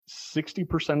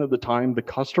60% of the time, the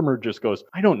customer just goes,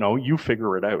 I don't know, you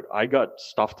figure it out. I got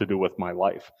stuff to do with my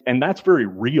life. And that's very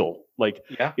real. Like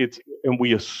Yeah. and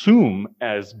we assume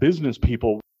as business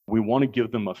people, we want to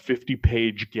give them a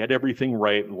 50-page, get everything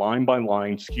right, line by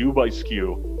line, SKU by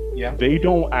SKU. Yeah. They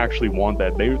don't actually want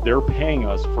that. They're paying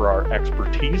us for our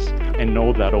expertise and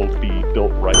know that'll be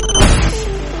built right.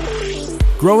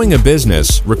 Growing a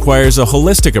business requires a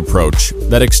holistic approach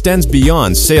that extends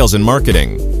beyond sales and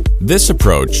marketing. This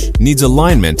approach needs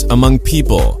alignment among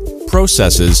people,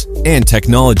 processes, and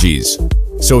technologies.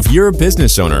 So if you're a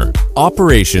business owner,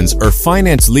 operations, or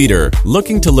finance leader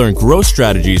looking to learn growth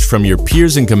strategies from your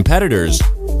peers and competitors,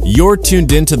 you're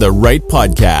tuned into the right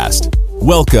podcast.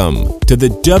 Welcome to the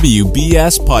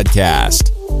WBS Podcast,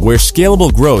 where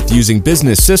scalable growth using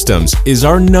business systems is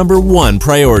our number one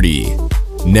priority.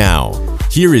 Now,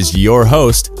 here is your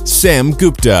host, Sam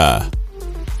Gupta.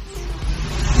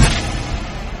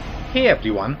 Hey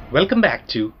everyone, welcome back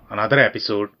to another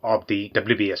episode of the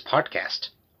WBS Podcast.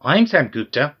 I'm Sam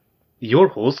Gupta, your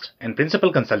host and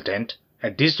principal consultant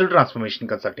at digital transformation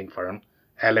consulting firm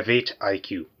Elevate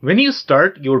IQ. When you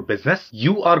start your business,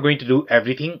 you are going to do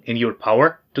everything in your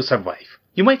power to survive.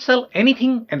 You might sell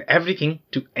anything and everything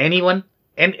to anyone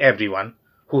and everyone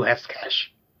who has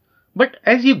cash. But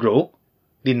as you grow,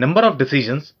 the number of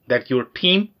decisions that your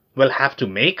team will have to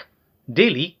make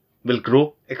daily will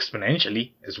grow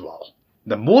exponentially as well.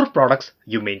 The more products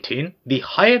you maintain, the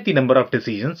higher the number of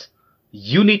decisions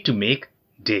you need to make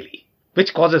daily,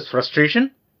 which causes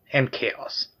frustration and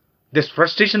chaos. This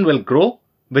frustration will grow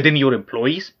within your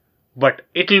employees, but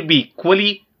it will be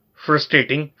equally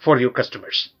frustrating for your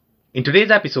customers. In today's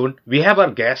episode, we have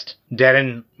our guest,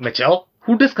 Darren Mitchell,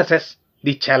 who discusses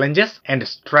the challenges and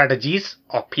strategies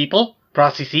of people,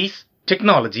 processes,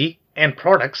 technology, and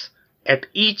products at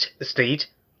each stage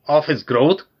of his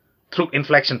growth through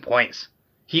inflection points.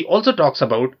 He also talks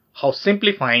about how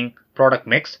simplifying product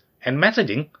mix and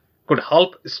messaging could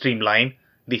help streamline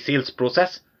the sales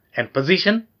process and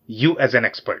position you as an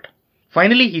expert.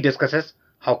 Finally, he discusses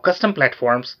how custom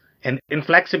platforms and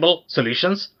inflexible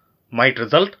solutions might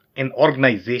result in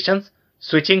organizations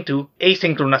switching to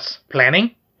asynchronous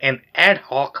planning and ad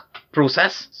hoc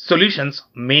process solutions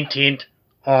maintained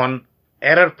on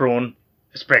error-prone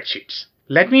spreadsheets.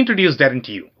 Let me introduce Darren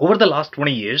to you. Over the last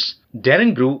 20 years,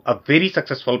 Darren grew a very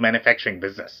successful manufacturing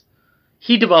business.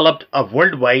 He developed a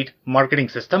worldwide marketing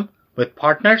system with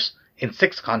partners in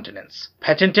 6 continents,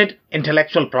 patented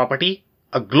intellectual property,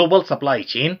 a global supply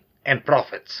chain, and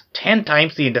profits 10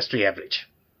 times the industry average.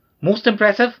 Most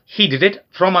impressive, he did it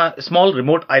from a small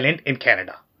remote island in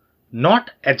Canada,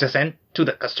 not adjacent to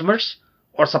the customers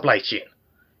or supply chain.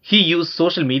 He used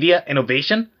social media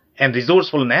innovation and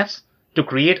resourcefulness to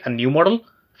create a new model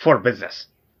for business.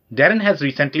 Darren has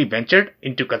recently ventured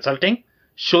into consulting,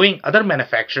 showing other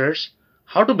manufacturers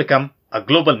how to become a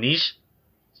global niche,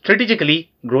 strategically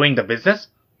growing the business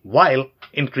while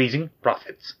increasing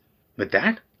profits. With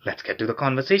that, let's get to the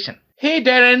conversation. Hey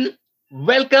Darren,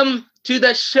 welcome to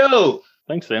the show.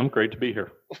 Thanks, Sam. Great to be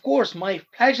here. Of course, my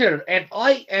pleasure. And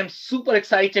I am super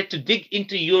excited to dig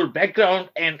into your background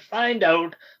and find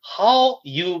out how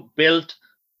you built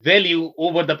value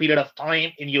over the period of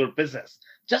time in your business.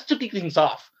 Just to kick things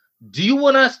off, do you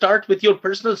want to start with your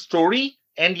personal story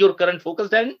and your current focus,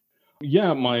 Darren?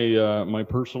 Yeah, my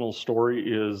personal story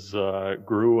is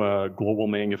grew a global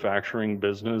manufacturing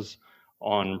business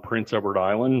on Prince Edward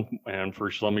Island. And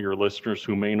for some of your listeners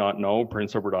who may not know,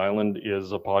 Prince Edward Island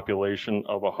is a population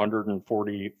of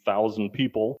 140,000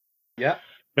 people. Yeah.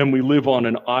 And we live on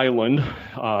an island,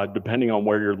 depending on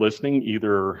where you're listening,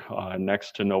 either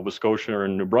next to Nova Scotia or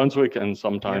New Brunswick. And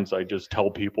sometimes I just tell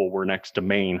people we're next to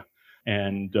Maine.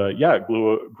 And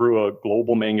grew a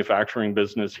global manufacturing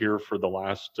business here for the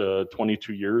last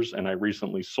 22 years. And I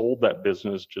recently sold that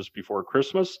business just before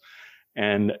Christmas.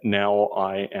 And now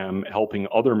I am helping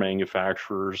other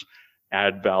manufacturers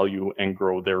add value and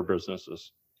grow their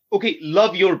businesses. Okay,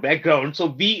 love your background. So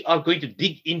we are going to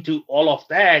dig into all of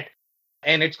that.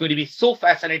 And it's going to be so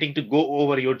fascinating to go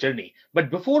over your journey.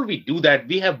 But before we do that,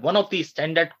 we have one of the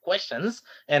standard questions.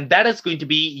 And that is going to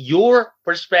be your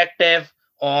perspective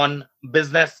on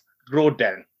business growth,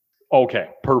 Darren. Okay,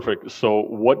 perfect. So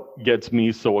what gets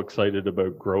me so excited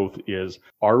about growth is,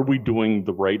 are we doing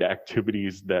the right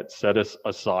activities that set us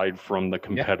aside from the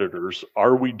competitors? Yeah.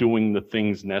 Are we doing the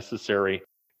things necessary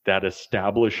that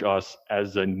establish us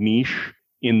as a niche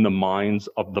in the minds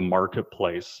of the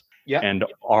marketplace? Yeah. And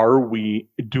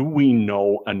do we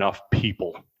know enough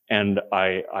people? And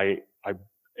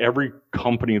every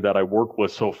company that I work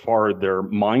with so far, their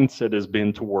mindset has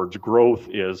been towards growth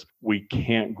is we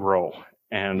can't grow.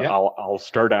 And I'll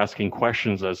start asking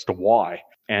questions as to why.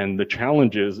 And the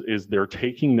challenge is they're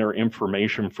taking their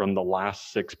information from the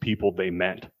last 6 people they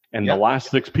met. And the last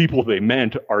 6 people they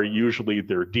met are usually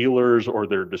their dealers or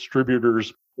their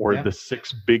distributors or the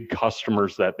 6 big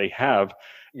customers that they have.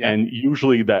 And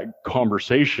usually that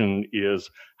conversation is,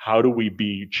 how do we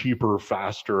be cheaper,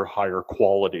 faster, higher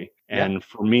quality? And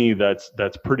for me,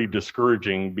 that's pretty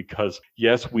discouraging, because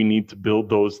yes, we need to build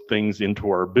those things into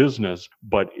our business.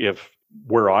 But if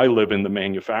where I live in the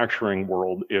manufacturing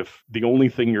world, if the only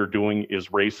thing you're doing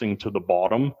is racing to the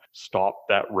bottom, stop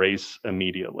that race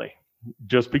immediately.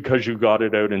 Just because you got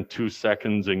it out in 2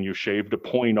 seconds and you shaved a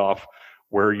point off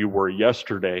where you were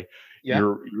yesterday,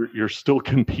 you're still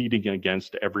competing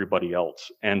against everybody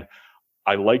else. And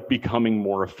I like becoming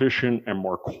more efficient and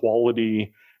more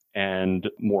quality and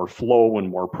more flow and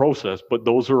more process, but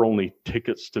those are only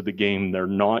tickets to the game. They're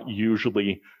not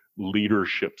usually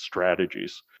leadership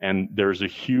strategies. And there's a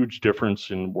huge difference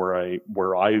in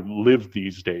where I live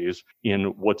these days in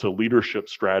what's a leadership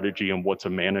strategy and what's a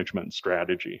management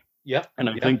strategy. And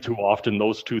I think too often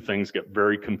those two things get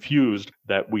very confused,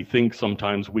 that we think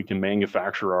sometimes we can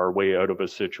manufacture our way out of a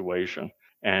situation.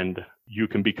 And you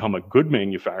can become a good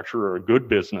manufacturer or a good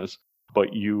business,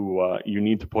 but you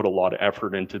need to put a lot of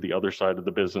effort into the other side of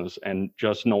the business. And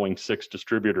just knowing 6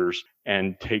 distributors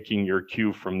and taking your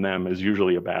cue from them is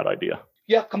usually a bad idea.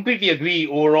 Yeah, completely agree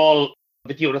overall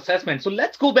with your assessment. So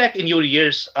let's go back in your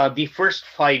years, the first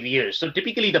 5 years. So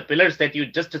typically the pillars that you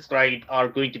just described are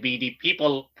going to be the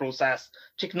people, process,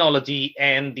 technology,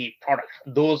 and the product.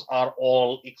 Those are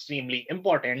all extremely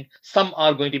important. Some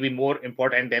are going to be more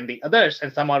important than the others,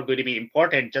 and some are going to be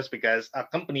important just because a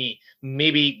company may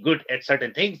be good at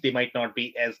certain things. They might not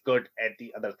be as good at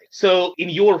the other things. So in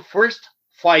your first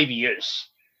 5 years,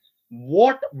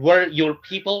 what were your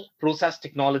people, process,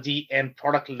 technology, and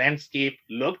product landscape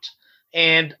looked?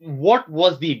 And what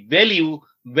was the value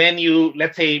when you,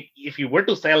 let's say, if you were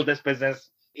to sell this business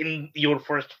in your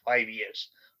first 5 years,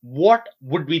 what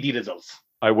would be the results?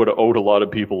 I would have owed a lot of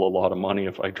people a lot of money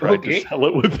if I tried to sell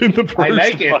it within the first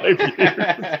 5 years.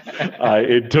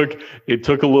 It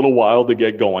took a little while to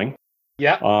get going.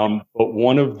 But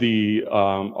one of the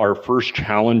our first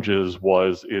challenges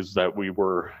is that we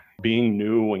were being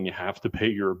new and you have to pay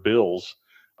your bills.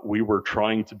 We were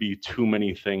trying to be too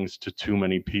many things to too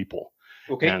many people.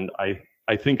 And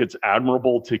I think it's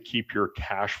admirable to keep your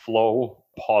cash flow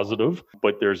positive,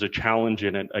 but there's a challenge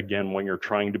in it. Again, when you're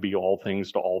trying to be all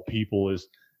things to all people, is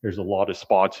there's a lot of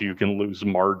spots you can lose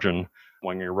margin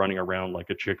when you're running around like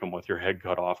a chicken with your head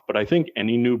cut off. But I think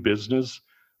any new business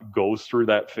goes through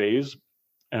that phase.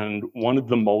 And one of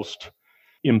the most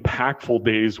impactful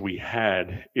days we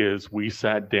had is we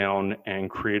sat down and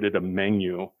created a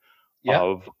menu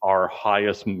of our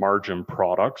highest margin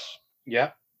products.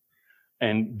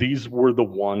 And these were the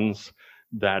ones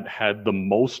that had the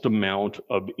most amount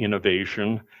of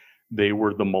innovation. They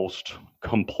were the most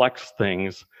complex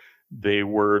things. They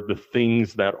were the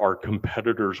things that our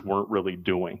competitors weren't really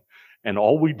doing. And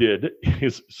all we did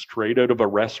is, straight out of a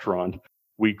restaurant,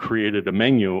 we created a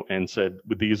menu and said,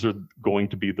 these are going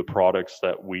to be the products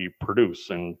that we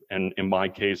produce. And in my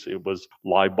case, it was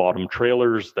live bottom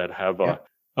trailers that have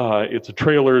it's a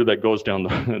trailer that goes down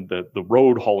the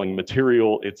road hauling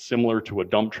material. It's similar to a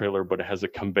dump trailer, but it has a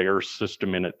conveyor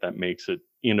system in it that makes it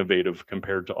innovative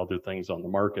compared to other things on the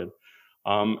market.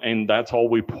 And that's all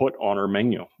we put on our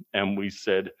menu. And we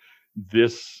said,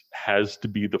 this has to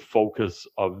be the focus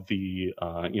of the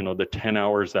 10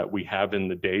 hours that we have in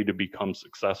the day to become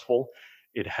successful.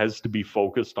 It has to be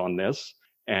focused on this.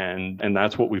 And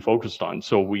that's what we focused on.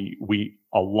 So we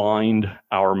aligned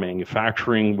our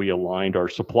manufacturing, we aligned our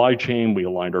supply chain, we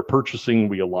aligned our purchasing,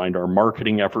 we aligned our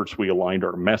marketing efforts, we aligned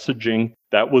our messaging.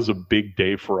 That was a big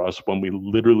day for us when we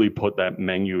literally put that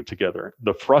menu together.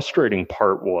 The frustrating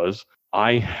part was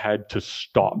I had to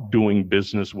stop doing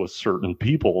business with certain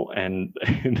people, and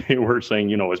they were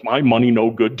saying, is my money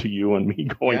no good to you? And me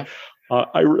going,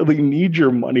 I really need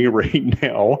your money right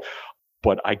now,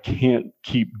 but I can't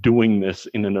keep doing this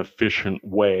in an efficient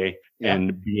way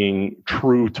and being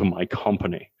true to my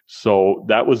company. So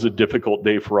that was a difficult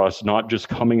day for us, not just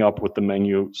coming up with the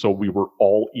menu so we were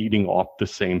all eating off the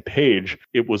same page.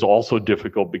 It was also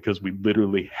difficult because we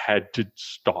literally had to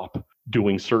stop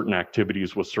doing certain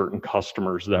activities with certain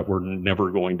customers that were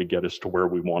never going to get us to where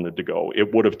we wanted to go.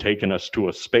 It would have taken us to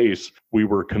a space we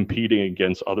were competing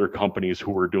against other companies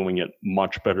who were doing it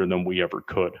much better than we ever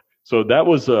could. So that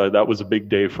was a big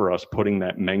day for us, putting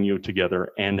that menu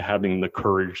together and having the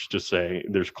courage to say,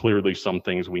 there's clearly some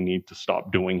things we need to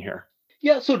stop doing here.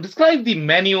 Yeah, so describe the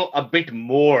menu a bit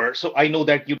more. So I know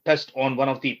that you touched on one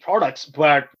of the products,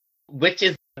 but which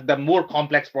is the more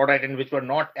complex product and which were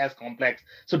not as complex.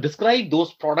 So describe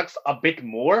those products a bit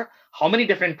more. How many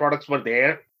different products were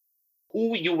there?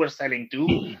 Who you were selling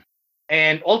to?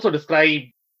 And also describe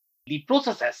the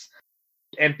processes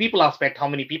and people aspect. How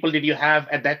many people did you have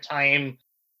at that time?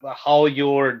 How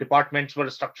your departments were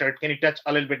structured? Can you touch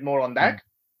a little bit more on that?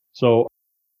 So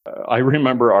I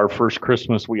remember our first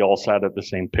Christmas, we all sat at the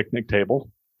same picnic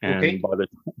table. And Okay.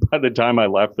 by the time I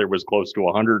left, there was close to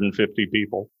 150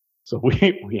 people. So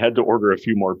we had to order a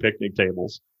few more picnic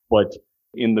tables. But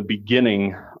in the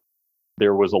beginning,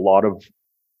 there was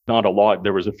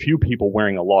there was a few people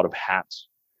wearing a lot of hats.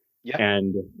 Yeah.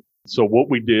 And so what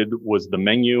we did was the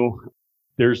menu.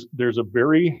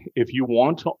 If you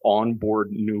want to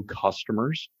onboard new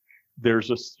customers, there's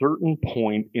a certain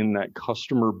point in that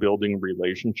customer building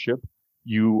relationship,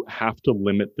 you have to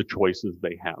limit the choices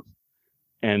they have.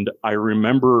 And I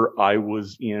remember I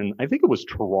think it was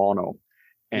Toronto,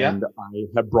 and I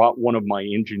had brought one of my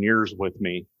engineers with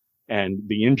me, and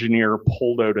the engineer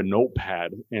pulled out a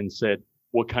notepad and said,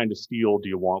 what kind of steel do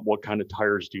you want? What kind of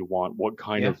tires do you want? What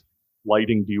kind of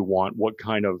lighting do you want? What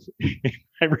kind of,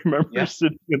 I remember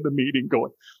sitting in the meeting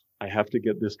going, I have to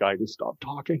get this guy to stop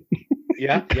talking.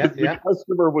 The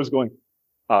customer was going,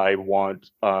 I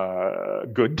want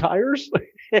good tires.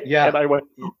 And I went,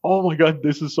 oh my God,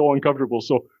 this is so uncomfortable.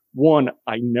 So one,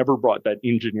 I never brought that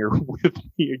engineer with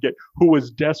me again, who was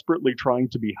desperately trying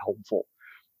to be helpful.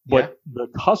 But the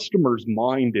customer's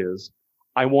mind is,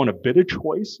 I want a bit of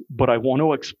choice, but I want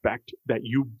to expect that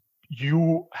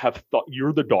you have thought,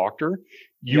 you're the doctor.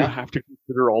 You have to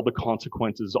consider all the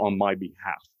consequences on my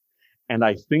behalf. And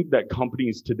I think that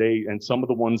companies today, and some of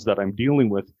the ones that I'm dealing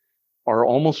with, are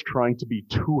almost trying to be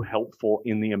too helpful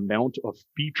in the amount of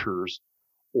features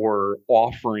or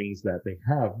offerings that they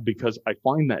have, because I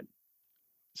find that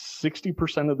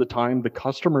 60% of the time, the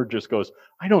customer just goes,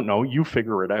 I don't know, you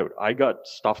figure it out. I got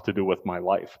stuff to do with my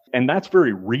life. And that's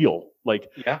very real.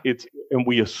 And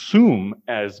we assume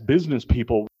as business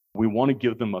people, we want to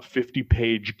give them a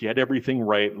 50-page, get everything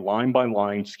right, line by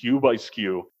line, SKU by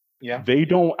SKU. They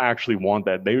don't actually want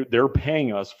that. They're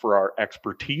paying us for our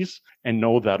expertise and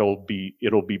know that it'll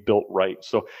be built right.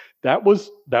 So that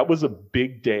was a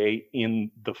big day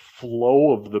in the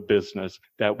flow of the business,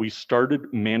 that we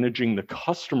started managing the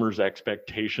customer's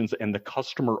expectations and the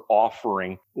customer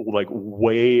offering like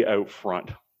way out front.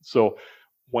 So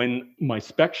when my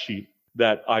spec sheet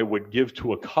that I would give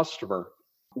to a customer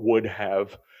would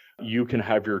have, you can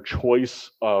have your choice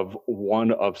of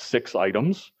one of 6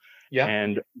 items.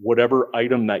 And whatever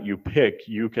item that you pick,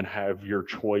 you can have your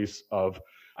choice of,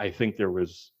 I think there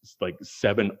was like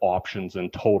 7 options in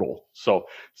total. So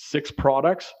 6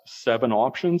 products, 7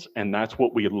 options, and that's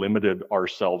what we limited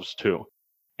ourselves to.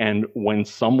 And when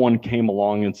someone came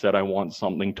along and said, I want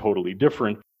something totally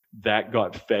different, that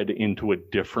got fed into a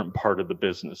different part of the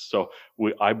business. So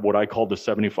what I call the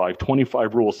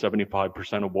 75-25 rule,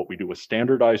 75% of what we do is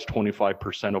standardized,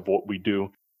 25% of what we do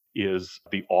is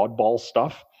the oddball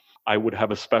stuff. I would have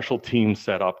a special team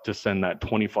set up to send that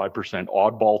 25%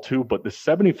 oddball to, but the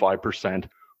 75%,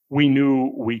 we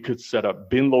knew we could set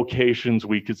up bin locations,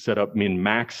 we could set up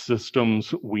min-max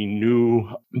systems. We knew,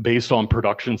 based on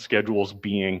production schedules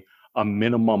being a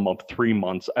minimum of 3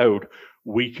 months out,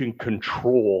 we can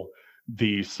control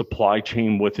the supply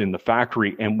chain within the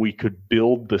factory, and we could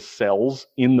build the cells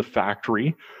in the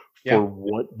factory for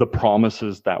what the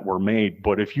promises that were made.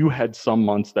 But if you had some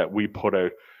months that we put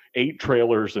out 8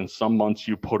 trailers and some months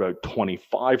you put out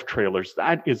 25 trailers,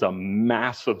 that is a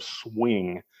massive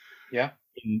swing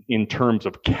in terms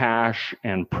of cash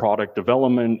and product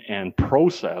development and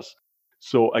process.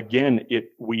 So again,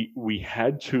 we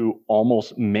had to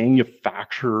almost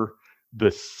manufacture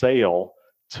the sale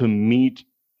to meet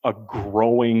a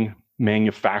growing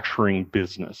manufacturing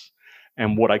business.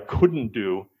 And what I couldn't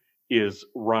do is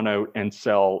run out and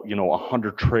sell,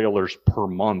 100 trailers per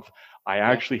month. I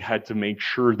actually had to make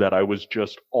sure that I was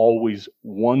just always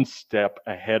one step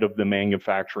ahead of the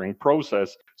manufacturing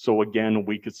process. So again,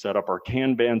 we could set up our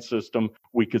Kanban system,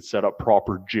 we could set up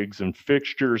proper jigs and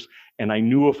fixtures, and I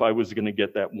knew if I was going to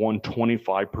get that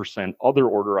 125% other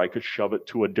order, I could shove it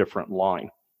to a different line.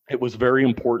 It was very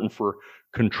important for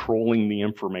controlling the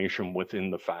information within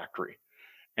the factory.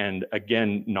 And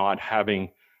again, not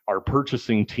having our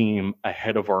purchasing team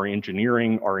ahead of our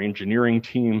engineering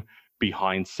team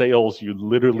behind sales. You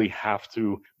literally have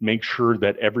to make sure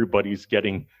that everybody's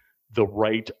getting the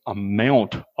right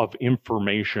amount of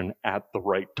information at the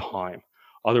right time.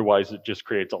 Otherwise, it just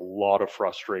creates a lot of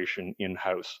frustration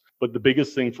in-house. But the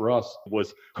biggest thing for us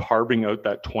was carving out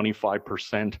that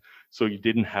 25%, so you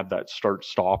didn't have that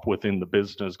start-stop within the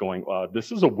business going,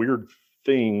 this is a weird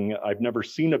thing. I've never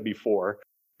seen it before,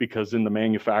 because in the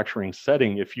manufacturing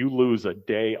setting, if you lose a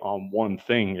day on one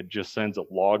thing, it just sends a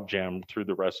log jam through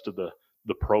the rest of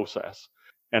the process.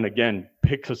 And again,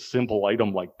 pick a simple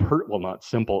item like not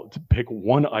simple, pick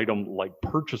one item like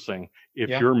purchasing. If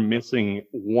you're missing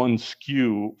one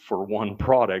SKU for one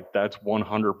product, that's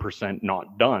 100%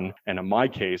 not done. And in my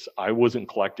case, I wasn't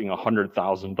collecting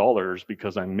 $100,000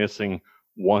 because I'm missing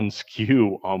one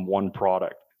SKU on one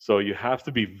product. So you have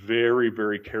to be very,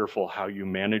 very careful how you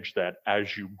manage that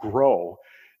as you grow,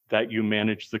 that you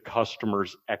manage the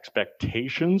customer's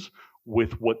expectations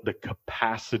with what the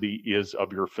capacity is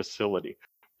of your facility.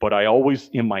 But I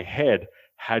always, in my head,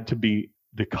 had to be,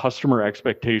 the customer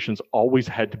expectations always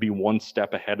had to be one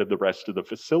step ahead of the rest of the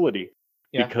facility.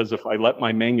 Because if I let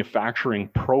my manufacturing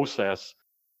process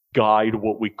guide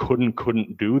what we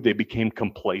couldn't do, they became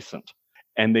complacent.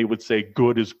 And they would say,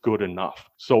 good is good enough.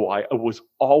 So I was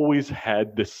always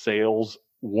had the sales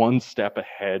one step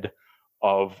ahead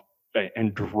of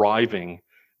and driving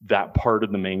that part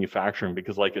of the manufacturing.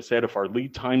 Because like I said, if our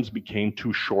lead times became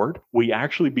too short, we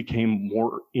actually became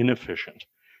more inefficient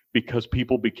because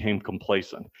people became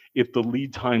complacent. If the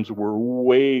lead times were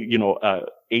way,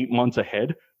 8 months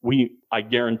ahead, I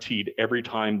guaranteed every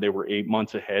time they were 8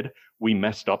 months ahead, we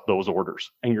messed up those orders.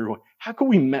 And you're going, how could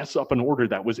we mess up an order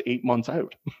that was 8 months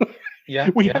out?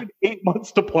 We had 8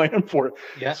 months to plan for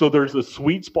it. So there's a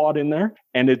sweet spot in there,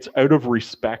 and it's out of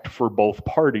respect for both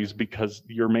parties, because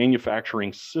your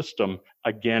manufacturing system,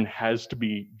 again, has to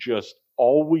be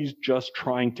always just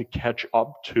trying to catch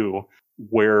up to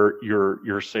where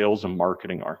your sales and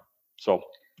marketing are. So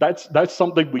that's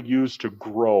something we use to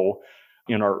grow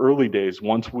in our early days.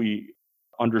 Once we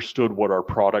understood what our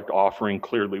product offering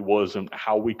clearly was and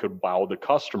how we could wow the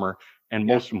customer, and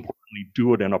most importantly,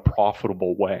 do it in a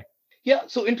profitable way. Yeah,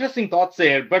 so interesting thoughts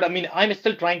there. But I mean, I'm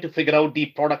still trying to figure out the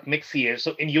product mix here.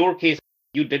 So in your case,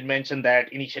 you did mention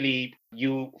that initially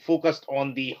you focused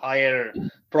on the higher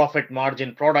profit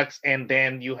margin products, and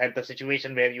then you had the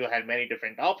situation where you had many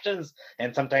different options,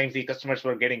 and sometimes the customers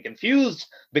were getting confused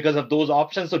because of those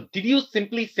options. So did you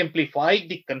simply simplify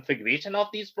the configuration of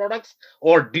these products,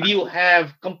 or did you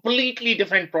have completely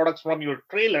different products from your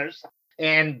trailers,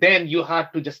 and then you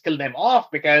had to just kill them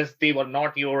off because they were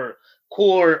not your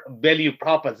core value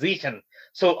proposition?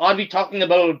 So are we talking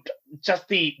about just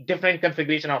the different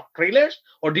configuration of trailers,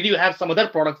 or did you have some other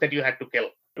products that you had to kill?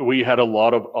 We had a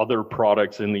lot of other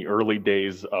products in the early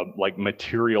days, like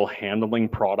material handling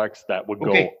products that would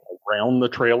go around the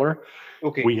trailer.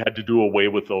 We had to do away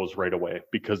with those right away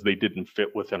because they didn't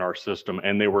fit within our system,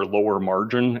 and they were lower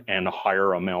margin and a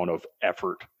higher amount of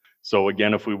effort. So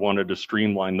again, if we wanted to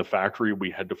streamline the factory, we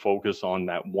had to focus on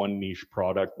that one niche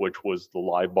product, which was the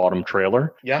live bottom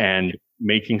trailer, and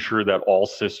making sure that all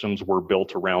systems were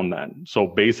built around that. So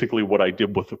basically what I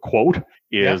did with the quote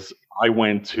is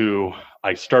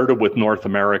I started with North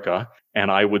America, and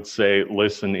I would say,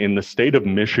 listen, in the state of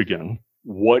Michigan,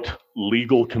 what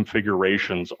legal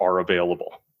configurations are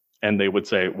available? And they would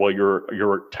say, well,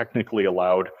 you're technically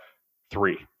allowed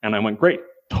 3. And I went, great.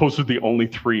 Those are the only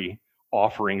 3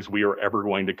 offerings we are ever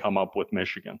going to come up with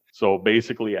Michigan. So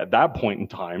basically at that point in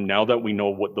time, now that we know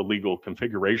what the legal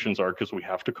configurations are, because we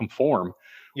have to conform,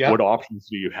 what options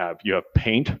do you have? You have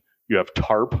paint, you have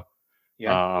tarp,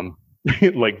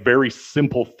 like very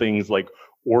simple things like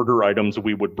order items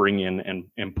we would bring in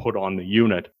and put on the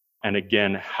unit. And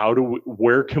again,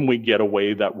 where can we get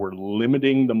away that we're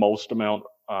limiting the most amount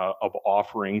of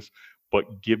offerings,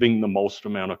 but giving the most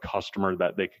amount of customer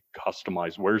that they could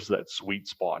customize? Where's that sweet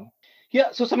spot?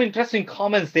 Yeah, so some interesting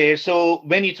comments there. So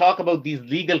when you talk about these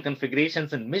legal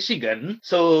configurations in Michigan,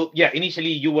 so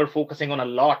initially you were focusing on a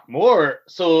lot more.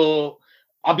 So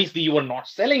obviously you were not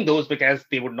selling those because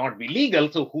they would not be legal.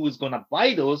 So who is going to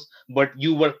buy those? But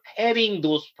you were carrying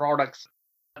those products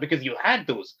because you had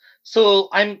those. So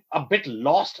I'm a bit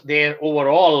lost there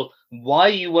overall, why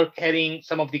you were carrying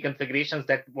some of the configurations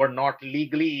that were not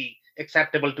legally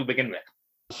acceptable to begin with.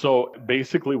 So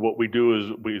basically what we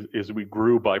do is we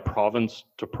grew by province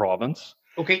to province.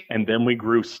 And then we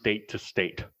grew state to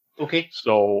state.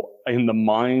 So in the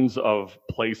minds of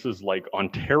places like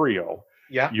Ontario,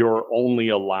 you're only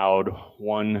allowed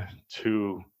 1,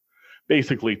 2,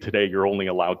 basically today you're only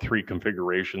allowed 3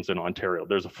 configurations in Ontario.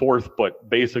 There's a 4th, but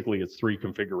basically it's 3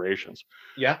 configurations.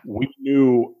 We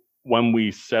knew when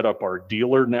we set up our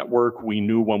dealer network, we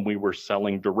knew when we were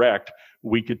selling direct,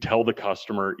 we could tell the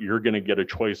customer, you're going to get a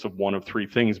choice of 1 of 3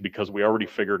 things because we already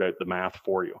figured out the math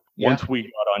for you. Once we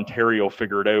got Ontario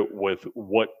figured out with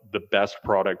what the best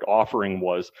product offering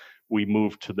was, we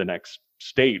moved to the next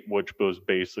state, which was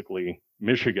basically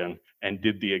Michigan, and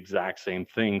did the exact same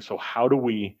thing. So how do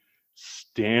we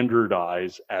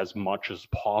standardize as much as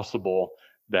possible,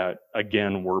 that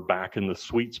again, we're back in the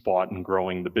sweet spot and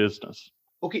growing the business.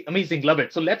 Okay, amazing. Love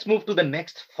it. So let's move to the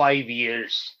next 5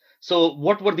 years. So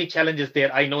what were the challenges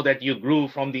there? I know that you grew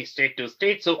from the state to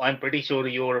state, so I'm pretty sure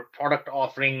your product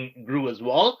offering grew as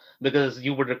well because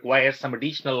you would require some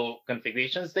additional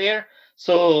configurations there.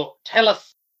 So tell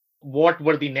us, what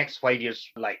were the next 5 years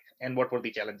like and what were the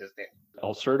challenges there?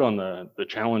 I'll start on the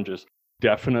challenges.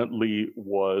 Definitely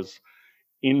was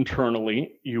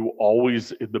internally,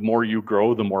 the more you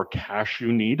grow, the more cash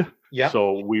you need. Yeah.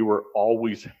 So we were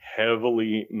always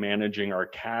heavily managing our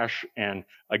cash. And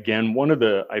again,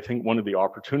 I think one of the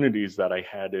opportunities that I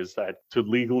had is that to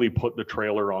legally put the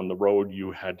trailer on the road,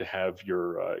 you had to have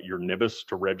your NIBIS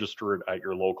to register it at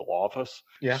your local office.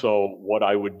 Yeah. So what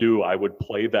I would do, I would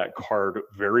play that card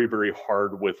very, very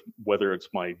hard with whether it's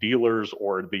my dealers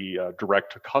or the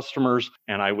direct to customers.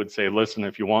 And I would say, listen,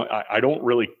 if you want, I don't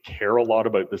really care a lot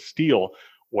about the steel.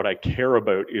 What I care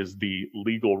about is the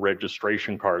legal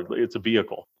registration card. It's a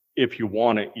vehicle. If you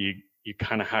want it, you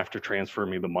kind of have to transfer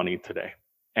me the money today.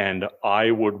 And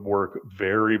I would work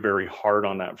very, very hard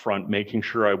on that front, making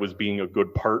sure I was being a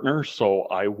good partner. So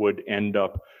I would end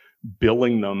up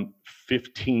billing them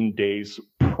 15 days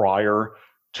prior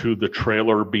to the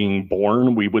trailer being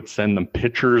born. We would send them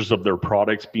pictures of their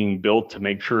products being built to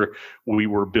make sure we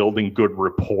were building good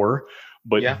rapport.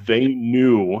 But they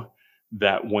knew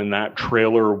that when that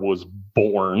trailer was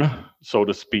born, so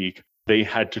to speak, they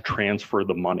had to transfer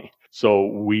the money. So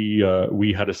we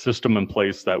had a system in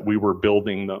place that we were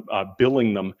billing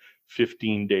them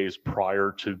 15 days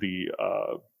prior to the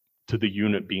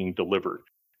unit being delivered.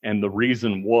 And the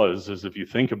reason is if you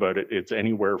think about it, it's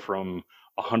anywhere from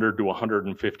 $100,000 to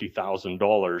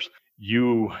 $150,000.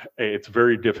 It's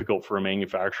very difficult for a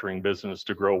manufacturing business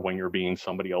to grow when you're being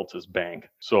somebody else's bank.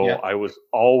 So I was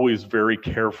always very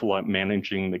careful at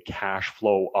managing the cash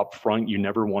flow up front. You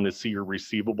never want to see your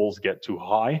receivables get too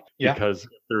high because if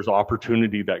there's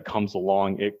opportunity that comes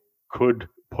along, it could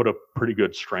put a pretty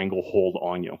good stranglehold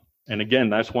on you. And again,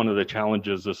 that's one of the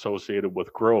challenges associated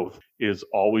with growth, is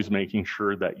always making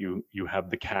sure that you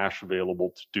have the cash available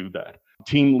to do that.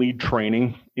 Team lead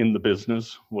training in the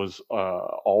business was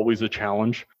always a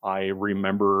challenge. I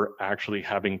remember actually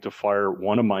having to fire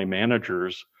one of my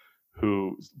managers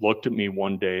who looked at me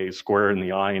one day square in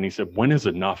the eye and he said, "When is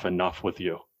enough with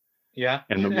you?" Yeah.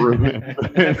 And the room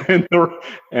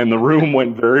and the room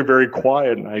went very, very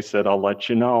quiet. And I said, "I'll let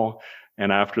you know."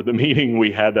 And after the meeting,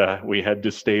 we had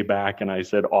to stay back. And I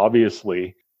said,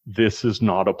 obviously, this is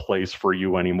not a place for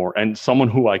you anymore. And someone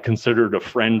who I considered a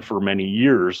friend for many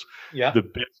years, the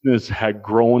business had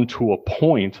grown to a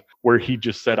point where he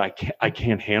just said, I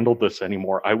can't handle this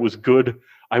anymore. I was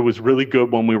really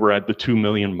good when we were at the 2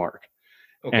 million mark.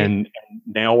 Okay. And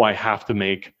now I have to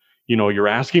make, you're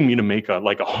asking me to make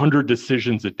 100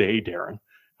 decisions a day, Darren.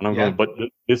 And I'm going, but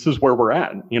this is where we're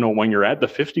at. When you're at the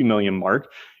 50 million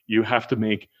mark, you have to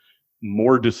make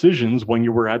more decisions when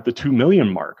you were at the 2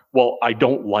 million mark. Well, I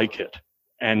don't like it.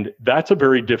 And that's a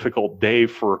very difficult day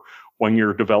for when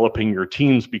you're developing your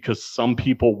teams, because some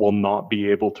people will not be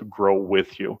able to grow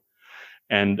with you.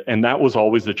 And that was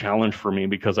always a challenge for me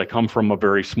because I come from a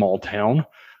very small town.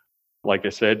 Like I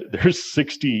said, there's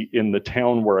 60 in the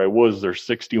town where I was, there's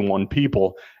 61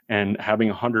 people, and having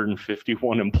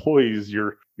 151 employees,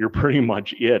 you're pretty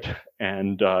much it.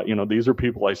 And, these are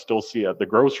people I still see at the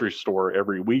grocery store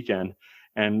every weekend.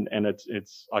 And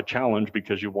it's a challenge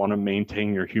because you want to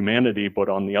maintain your humanity. But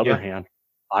on the other hand,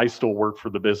 I still work for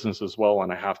the business as well.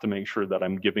 And I have to make sure that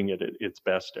I'm giving it its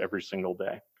best every single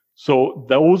day. So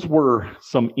those were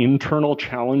some internal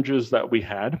challenges that we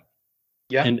had.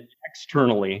 Yeah. And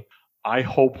externally, I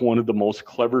hope one of the most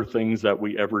clever things that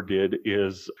we ever did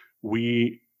is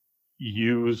we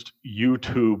used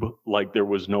YouTube like there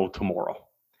was no tomorrow.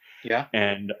 Yeah.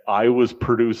 And I was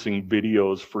producing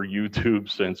videos for YouTube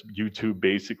since YouTube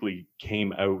basically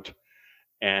came out,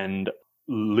 and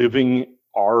living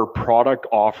our product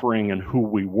offering and who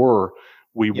we were,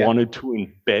 we wanted to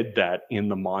embed that in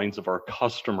the minds of our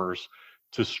customers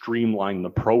to streamline the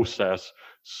process,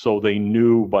 so they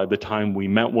knew by the time we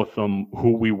met with them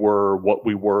who we were, what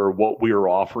we were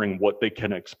offering, what they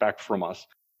can expect from us.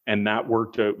 And that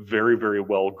worked out very, very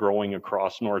well growing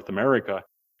across North America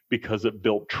because it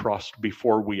built trust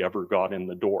before we ever got in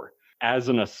the door. As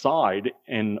an aside,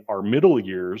 in our middle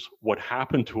years, what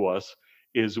happened to us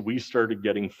is we started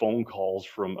getting phone calls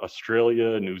from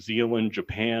Australia, New Zealand,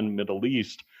 Japan, Middle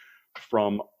East,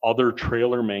 from other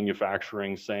trailer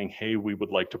manufacturing saying, "Hey, we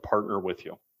would like to partner with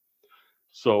you."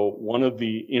 So one of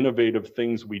the innovative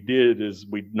things we did is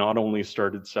we not only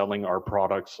started selling our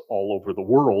products all over the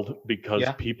world because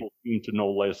Yeah. people seem to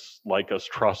know less, like us,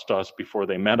 trust us before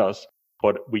they met us,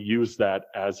 but we use that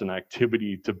as an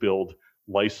activity to build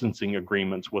licensing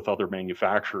agreements with other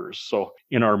manufacturers. So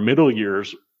in our middle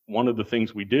years, one of the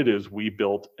things we did is we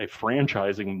built a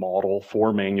franchising model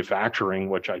for manufacturing,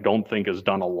 which I don't think is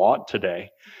done a lot today.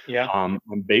 Yeah.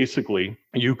 And basically,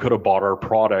 you could have bought our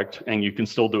product, and you can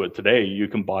still do it today. You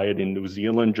can buy it in New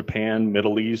Zealand, Japan,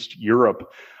 Middle East,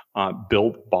 Europe,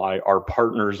 built by our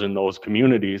partners in those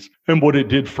communities. And what it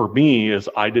did for me is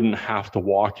I didn't have to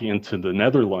walk into the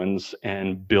Netherlands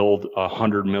and build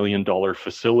 $100 million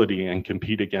facility and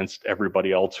compete against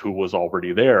everybody else who was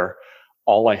already there.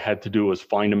 All I had to do was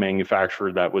find a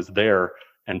manufacturer that was there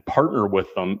and partner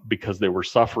with them because they were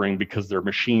suffering because their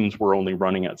machines were only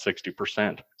running at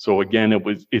 60%. So again,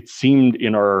 it seemed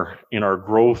in our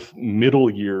growth middle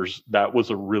years, that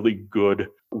was a really good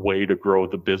way to grow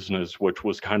the business, which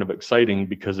was kind of exciting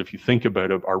because if you think about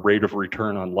it, our rate of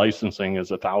return on licensing is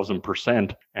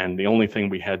 1,000%. And the only thing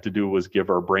we had to do was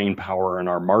give our brain power and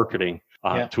our marketing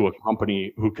to a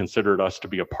company who considered us to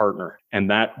be a partner. And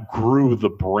that grew the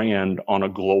brand on a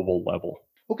global level.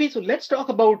 Okay, so let's talk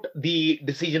about the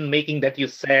decision making that you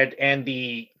said and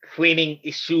the training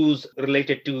issues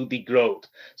related to the growth.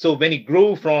 So when you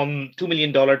grow from $2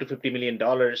 million to $50 million,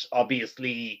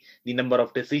 obviously the number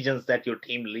of decisions that your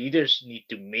team leaders need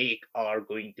to make are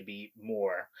going to be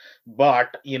more.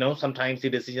 But, sometimes the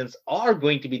decisions are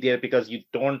going to be there because you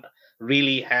don't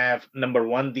really have, number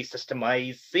one, the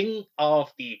systemizing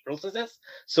of the processes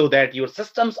so that your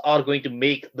systems are going to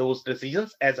make those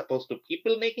decisions as opposed to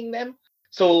people making them.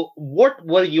 So what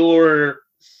were your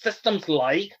systems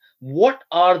like? What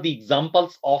are the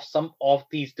examples of some of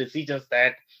these decisions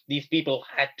that these people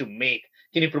had to make?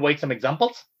 Can you provide some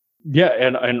examples? Yeah,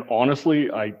 and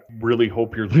honestly, I really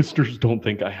hope your listeners don't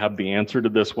think I have the answer to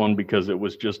this one because it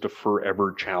was just a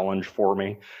forever challenge for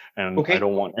me. And I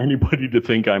don't want anybody to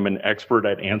think I'm an expert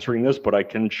at answering this, but I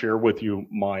can share with you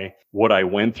what I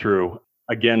went through.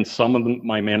 Again, some of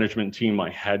my management team I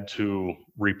had to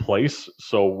replace.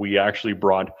 So we actually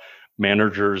brought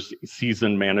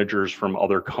seasoned managers from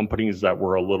other companies that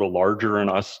were a little larger than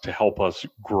us to help us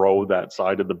grow that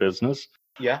side of the business.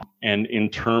 Yeah. And in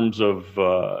terms of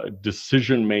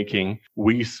decision making,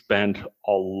 we spent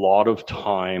a lot of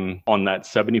time on that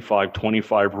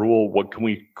 75-25 rule. What can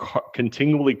we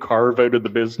continually carve out of the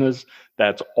business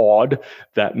that's odd,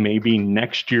 that may be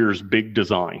next year's big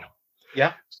design?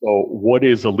 Yeah. So what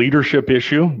is a leadership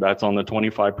issue? That's on the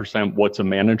 25%. What's a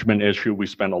management issue? We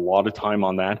spent a lot of time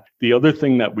on that. The other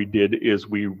thing that we did is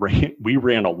we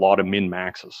ran a lot of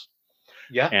min-maxes.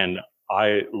 Yeah. And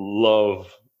I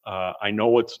love, I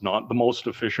know it's not the most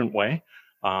efficient way,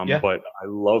 but I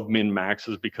love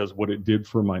min-maxes because what it did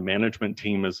for my management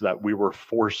team is that we were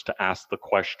forced to ask the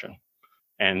question.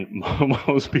 And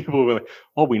most people were like,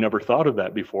 "Oh, we never thought of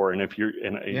that before." And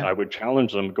I would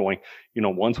challenge them going,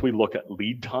 once we look at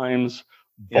lead times,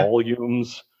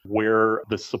 volumes, where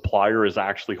the supplier is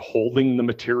actually holding the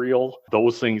material,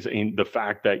 those things, and the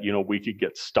fact that, we could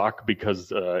get stuck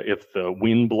because if the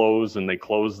wind blows and they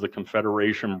close the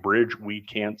Confederation Bridge, we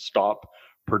can't stop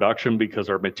production because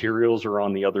our materials are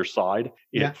on the other side.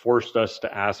 It forced us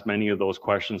to ask many of those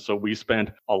questions. So we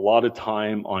spent a lot of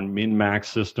time on min-max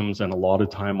systems and a lot of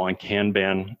time on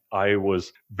Kanban. I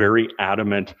was very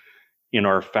adamant in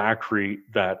our factory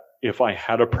that if I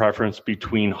had a preference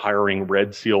between hiring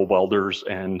Red Seal welders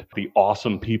and the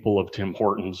awesome people of Tim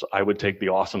Hortons, I would take the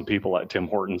awesome people at Tim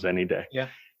Hortons any day. Yeah.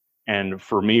 And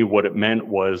for me, what it meant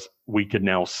was we could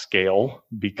now scale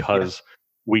because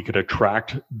we could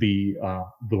attract the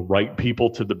right people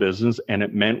to the business. And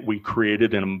it meant we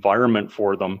created an environment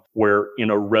for them where in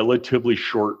a relatively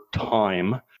short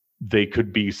time, they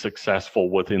could be successful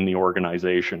within the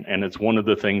organization. And it's one of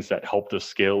the things that helped us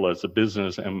scale as a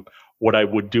business. And what I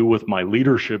would do with my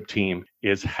leadership team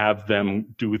is have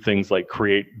them do things like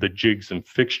create the jigs and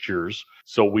fixtures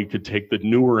so we could take the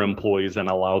newer employees and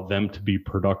allow them to be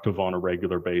productive on a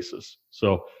regular basis.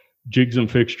 So jigs and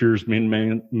fixtures,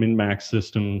 min-max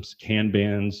systems,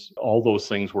 Kanbans, all those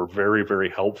things were very,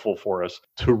 very helpful for us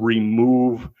to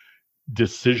remove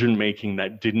decision-making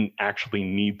that didn't actually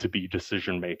need to be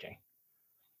decision-making.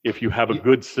 If you have a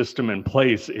good system in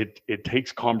place, it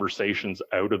takes conversations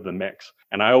out of the mix.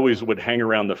 And I always would hang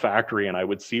around the factory and I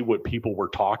would see what people were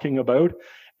talking about.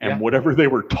 And whatever they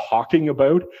were talking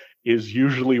about is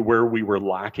usually where we were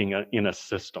lacking in a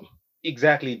system.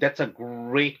 Exactly. That's a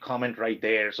great comment right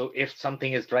there. So if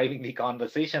something is driving the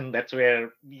conversation, that's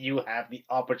where you have the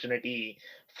opportunity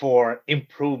for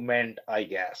improvement, I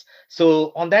guess.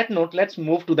 So on that note, let's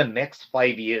move to the next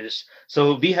 5 years.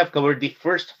 So we have covered the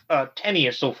first 10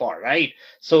 years so far, right?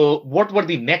 So what were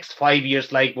the next 5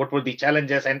 years like? What were the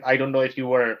challenges? And I don't know if you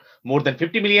were more than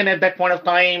 50 million at that point of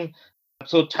time.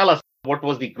 So tell us, what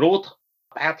was the growth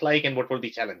path like and what were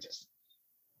the challenges?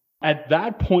 At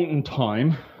that point in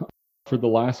time, for the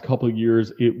last couple of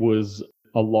years, it was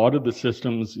a lot of the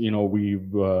systems,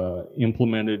 we've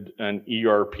implemented an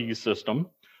ERP system,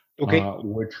 Okay.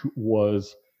 which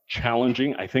was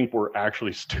challenging. I think we're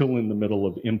actually still in the middle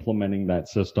of implementing that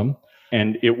system.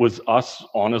 And it was us,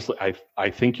 honestly, I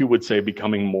think you would say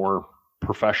becoming more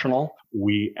professional.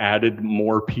 We added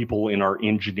more people in our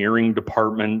engineering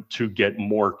department to get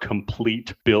more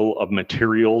complete bill of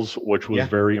materials, which was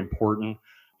very important.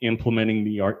 Implementing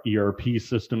the ERP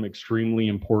system, extremely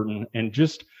important, and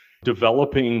just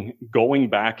going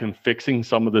back and fixing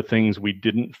some of the things we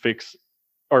didn't fix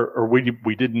or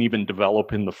we didn't even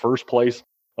develop in the first place.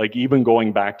 Like even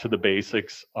going back to the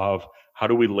basics of how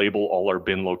do we label all our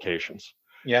bin locations?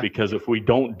 Yeah. Because if we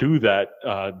don't do that,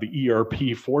 the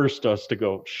ERP forced us to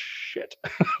go, shit.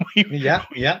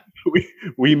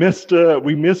 we missed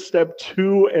step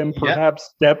 2 and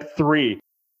perhaps step 3.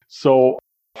 So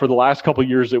for the last couple of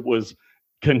years, it was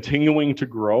continuing to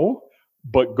grow,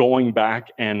 but going back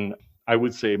and I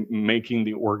would say making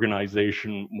the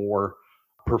organization more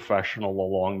professional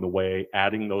along the way,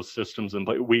 adding those systems. And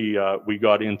we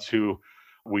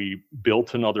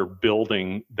built another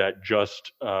building that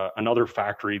another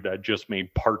factory that just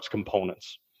made parts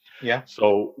components. Yeah.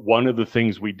 So one of the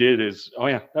things we did is,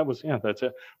 that's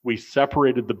it. We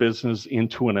separated the business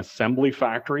into an assembly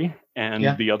factory,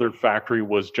 and the other factory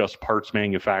was just parts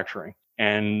manufacturing.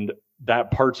 And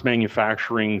that parts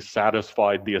manufacturing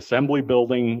satisfied the assembly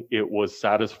building. It was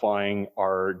satisfying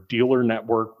our dealer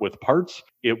network with parts.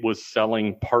 It was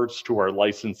selling parts to our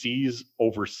licensees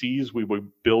overseas. We would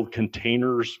build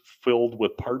containers filled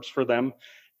with parts for them,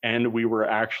 and we were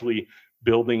actually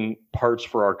building parts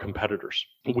for our competitors.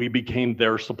 We became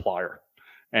their supplier.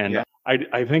 And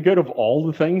I think out of all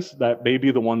the things, that may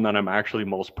be the one that I'm actually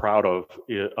most proud of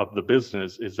the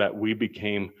business, is that we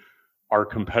became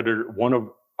one of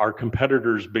our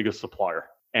competitor's biggest supplier.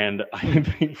 And I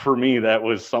think for me, that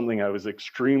was something I was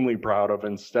extremely proud of.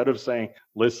 Instead of saying,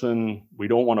 listen, we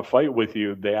don't want to fight with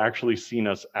you, they actually seen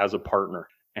us as a partner.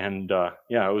 And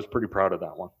I was pretty proud of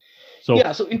that one. So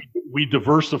we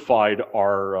diversified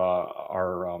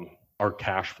our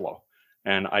cash flow,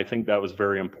 and I think that was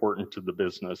very important to the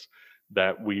business,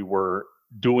 that we were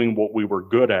doing what we were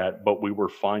good at, but we were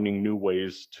finding new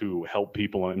ways to help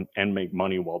people and make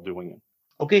money while doing it.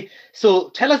 Okay, so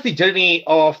tell us the journey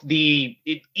of the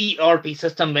ERP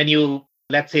system when you,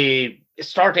 let's say,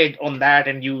 started on that,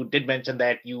 and you did mention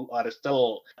that you are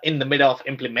still in the middle of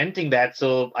implementing that.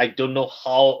 So I don't know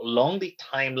how long the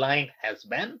timeline has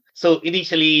been. So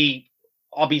initially,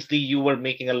 obviously, you were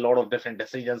making a lot of different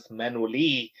decisions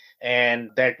manually, and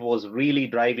that was really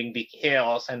driving the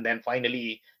chaos. And then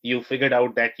finally, you figured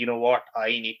out that, you know what, I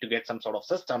need to get some sort of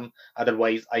system.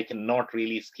 Otherwise, I cannot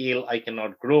really scale, I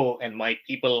cannot grow, and my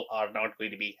people are not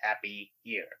going to be happy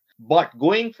here. But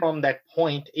going from that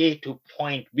point A to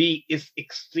point B is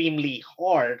extremely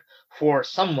hard for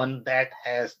someone that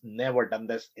has never done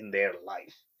this in their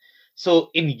life.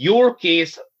 So in your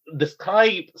case,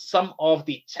 describe some of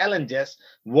the challenges.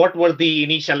 What were the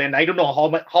initial, and I don't know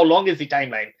how long is the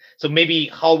timeline. So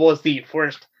maybe how was the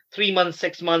first 3 months,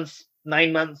 6 months,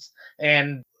 9 months,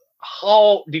 and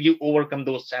how did you overcome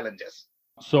those challenges?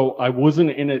 So I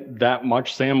wasn't in it that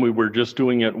much, Sam. We were just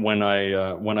doing it when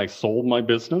I sold my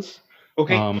business.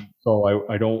 Okay. So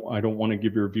I don't want to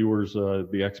give your viewers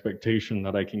the expectation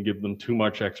that I can give them too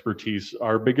much expertise.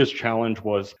 Our biggest challenge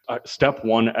was step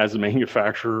 1 as a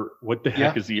manufacturer. What the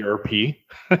heck is ERP?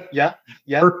 Yeah.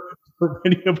 For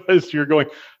many of us, you're going,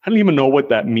 I don't even know what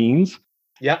that means.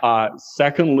 Yeah.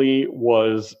 Secondly,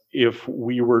 was if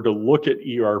we were to look at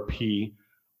ERP,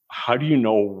 how do you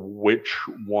know which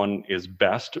one is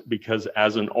best? Because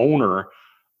as an owner,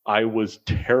 I was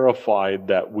terrified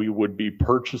that we would be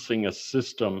purchasing a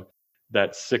system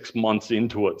that 6 months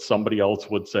into it, somebody else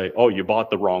would say, oh, you bought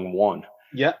the wrong one.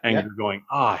 Yeah. And you're going,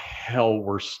 hell,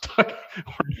 we're stuck.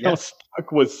 We're now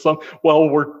stuck with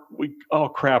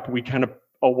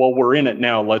we're in it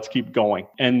now. Let's keep going.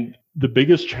 And the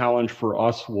biggest challenge for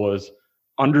us was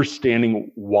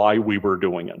understanding why we were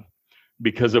doing it.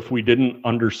 Because if we didn't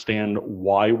understand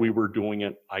why we were doing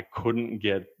it, I couldn't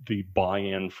get the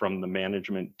buy-in from the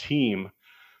management team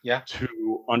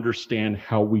to understand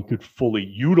how we could fully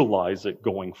utilize it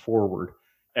going forward.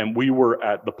 And we were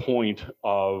at the point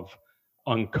of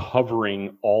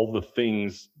uncovering all the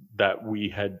things that we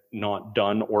had not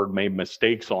done or made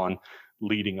mistakes on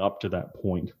leading up to that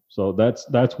point. So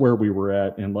that's where we were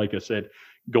at. And like I said,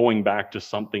 going back to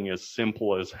something as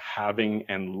simple as having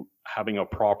a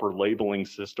proper labeling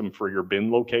system for your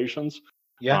bin locations.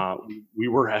 We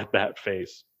were at that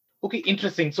phase. Okay,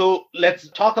 interesting. So let's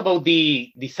talk about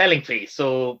the selling phase.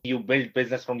 So you build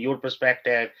business from your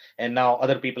perspective, and now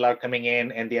other people are coming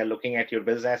in and they are looking at your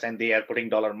business and they are putting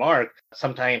dollar mark.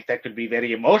 Sometimes that could be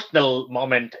very emotional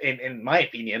moment in my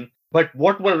opinion. But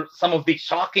what were some of the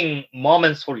shocking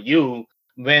moments for you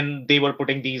when they were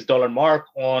putting these dollar mark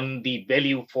on the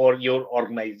value for your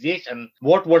organization?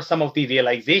 What were some of the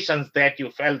realizations that you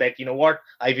felt that, you know what,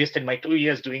 I wasted my 2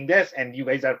 years doing this and you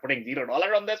guys are putting $0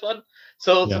 on this one?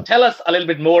 So tell us a little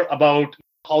bit more about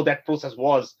how that process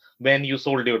was when you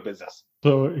sold your business.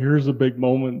 So here's a big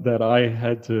moment that I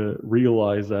had to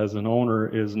realize as an owner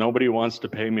is nobody wants to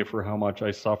pay me for how much I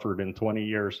suffered in 20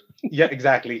 years. Yeah,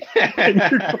 exactly.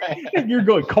 and you're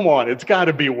going, come on, it's got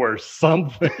to be worth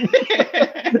something.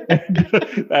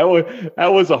 That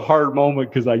was a hard moment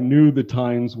because I knew the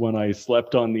times when I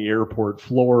slept on the airport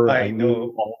floor. I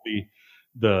knew all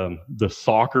the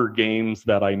soccer games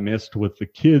that I missed with the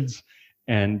kids.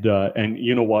 And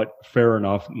you know what? Fair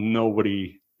enough.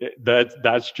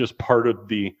 That's just part of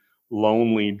the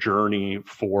lonely journey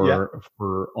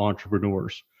for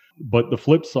entrepreneurs. But the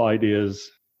flip side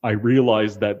is I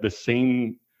realized that the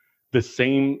same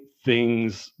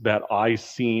things that I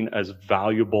seen as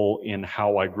valuable in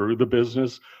how I grew the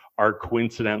business are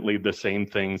coincidentally the same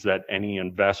things that any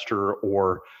investor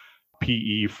or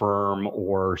PE firm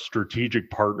or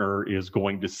strategic partner is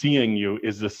going to see in you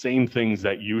is the same things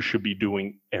that you should be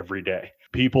doing every day.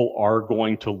 People are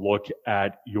going to look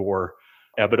at your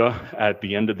EBITDA at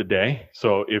the end of the day.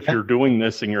 So if you're doing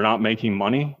this and you're not making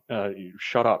money, you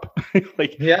shut up.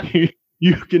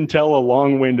 You can tell a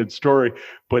long-winded story,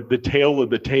 but the tail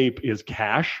of the tape is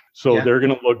cash. So they're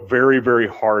going to look very, very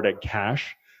hard at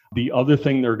cash. The other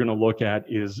thing they're going to look at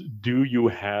is,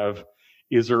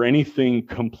 is there anything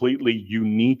completely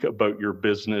unique about your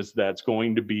business that's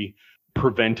going to be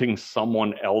preventing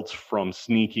someone else from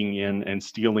sneaking in and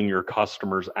stealing your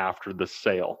customers after the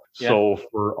sale? So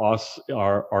for us,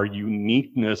 our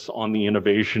uniqueness on the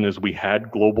innovation is we had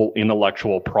global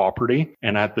intellectual property.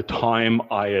 And at the time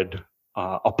I had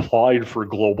applied for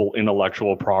global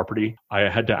intellectual property, I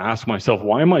had to ask myself,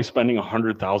 why am I spending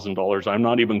 $100,000? I'm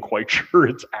not even quite sure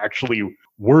it's actually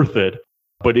worth it.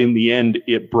 But in the end,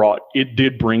 it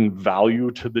did bring value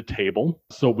to the table.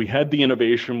 So we had the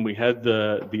innovation, we had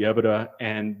the EBITDA,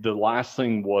 and the last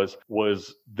thing was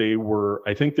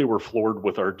I think they were floored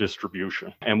with our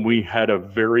distribution. And we had a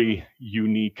very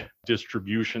unique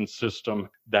distribution system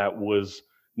that was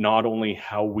not only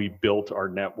how we built our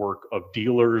network of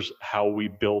dealers, how we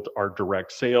built our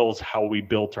direct sales, how we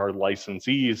built our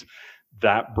licensees,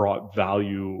 that brought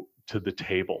value to the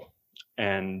table.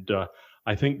 And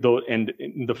I think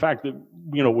the fact that,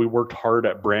 we worked hard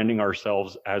at branding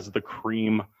ourselves as the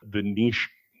cream, the niche,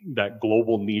 that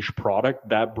global niche product,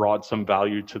 that brought some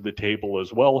value to the table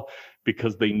as well,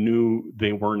 because they knew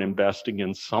they weren't investing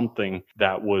in something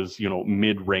that was,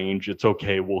 mid-range. It's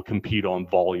okay, we'll compete on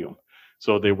volume.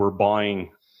 So they were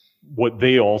buying what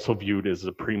they also viewed as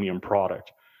a premium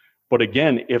product. But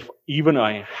again, if even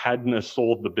I hadn't have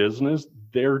sold the business,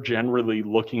 they're generally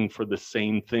looking for the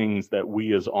same things that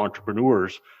we as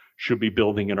entrepreneurs should be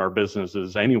building in our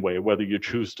businesses anyway, whether you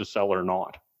choose to sell or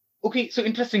not. Okay, so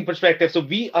interesting perspective. So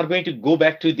we are going to go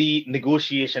back to the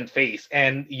negotiation phase.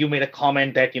 And you made a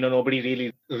comment that, nobody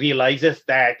really realizes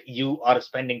that you are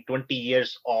spending 20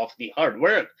 years of the hard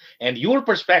work. And your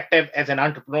perspective as an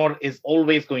entrepreneur is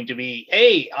always going to be,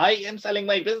 hey, I am selling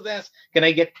my business. Can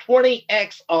I get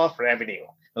 20x of revenue?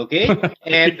 Okay.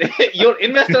 And your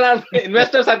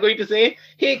investors are going to say,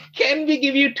 hey, can we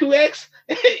give you 2x?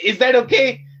 Is that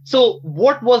okay? So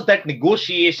what was that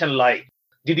negotiation like?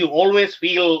 Did you always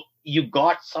feel you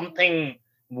got something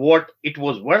what it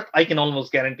was worth? I can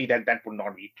almost guarantee that would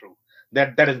not be true.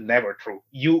 That is never true.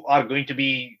 You are going to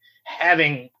be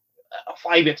having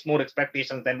 5x more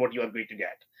expectations than what you are going to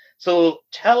get. So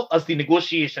tell us the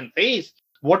negotiation phase.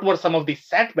 What were some of the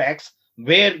setbacks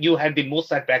where you had the most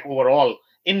setback overall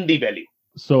in the value?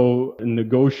 So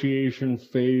negotiation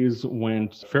phase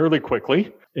went fairly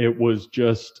quickly. It was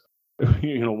just,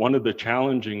 one of the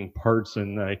challenging parts,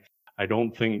 and I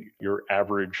don't think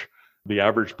the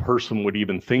average person would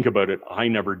even think about it. I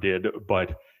never did,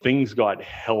 but things got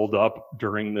held up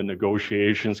during the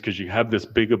negotiations because you have this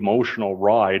big emotional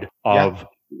ride of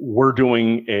we're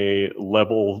doing a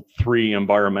level 3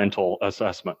 environmental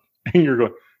assessment. And you're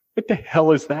going, what the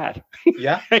hell is that?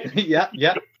 Yeah.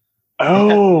 Yeah.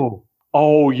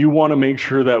 Oh, you want to make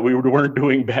sure that we weren't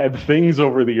doing bad things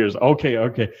over the years.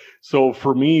 Okay. So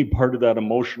for me, part of that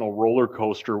emotional roller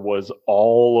coaster was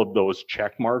all of those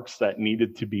check marks that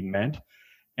needed to be met.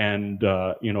 And,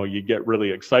 you get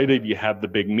really excited. You have the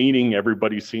big meeting.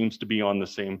 Everybody seems to be on the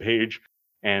same page.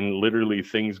 And literally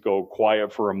things go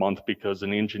quiet for a month because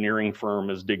an engineering firm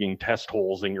is digging test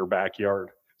holes in your backyard.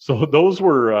 So those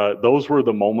were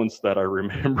the moments that I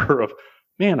remember of,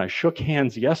 man, I shook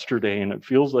hands yesterday and it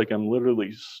feels like I'm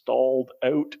literally stalled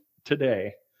out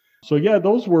today. So yeah,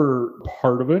 those were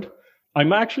part of it.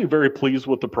 I'm actually very pleased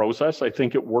with the process. I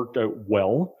think it worked out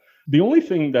well. The only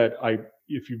thing that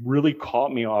if you really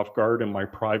caught me off guard in my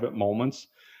private moments,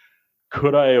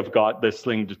 could I have got this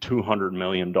thing to $200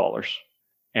 million?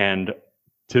 And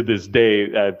to this day,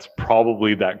 that's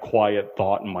probably that quiet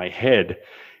thought in my head.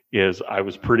 Is I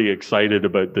was pretty excited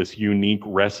about this unique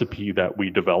recipe that we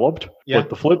developed. Yeah. But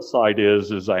the flip side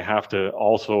is I have to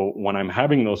also, when I'm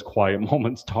having those quiet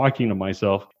moments talking to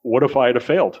myself, what if I had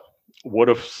failed? What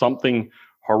if something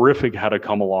horrific had to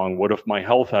come along? What if my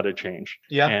health had to change?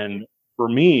 Yeah. And for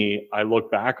me, I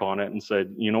look back on it and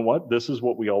said, you know what? This is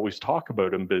what we always talk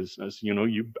about in business.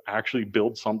 You actually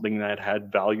build something that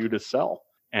had value to sell.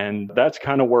 And that's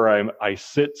kind of where I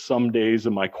sit some days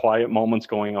in my quiet moments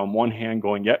going, on one hand,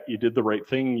 going, yep, you did the right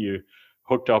thing. You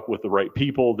hooked up with the right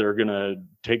people. They're going to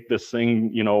take this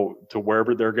thing, to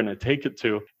wherever they're going to take it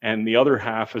to. And the other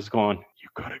half is going, you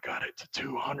could have got it to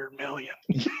 200 million.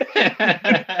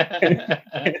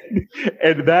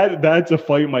 and that's a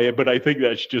fight in my head, but I think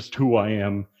that's just who I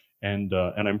am. And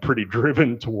I'm pretty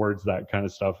driven towards that kind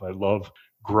of stuff. I love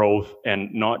growth,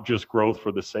 and not just growth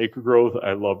for the sake of growth.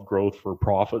 I love growth for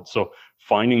profit. So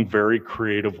finding very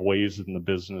creative ways in the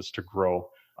business to grow.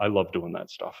 I love doing that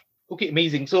stuff. Okay,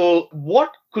 amazing. So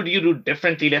what could you do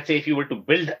differently? Let's say if you were to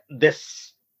build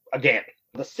this again,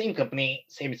 the same company,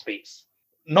 same space.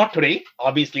 Not today,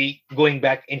 obviously, going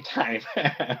back in time.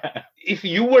 If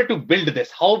you were to build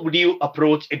this, how would you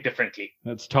approach it differently?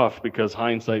 That's tough because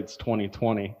hindsight's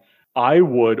 2020.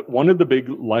 One of the big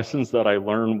lessons that I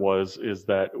learned is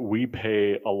that we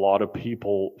pay a lot of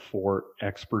people for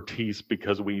expertise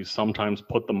because we sometimes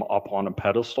put them up on a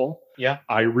pedestal. Yeah.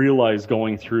 I realized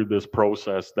going through this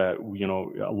process that,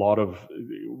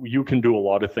 you can do a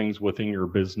lot of things within your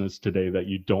business today that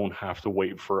you don't have to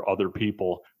wait for other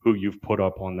people who you've put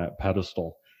up on that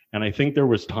pedestal. And I think there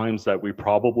was times that we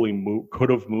probably could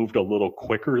have moved a little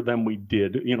quicker than we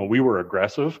did. We were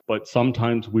aggressive, but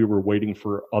sometimes we were waiting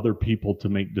for other people to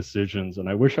make decisions. And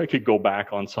I wish I could go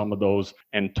back on some of those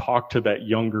and talk to that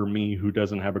younger me who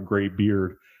doesn't have a gray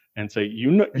beard and say,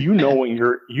 in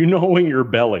your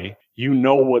belly, you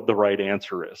know what the right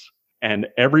answer is. And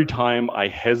every time I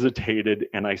hesitated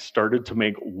and I started to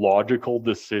make logical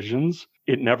decisions,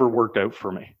 it never worked out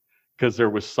for me. Because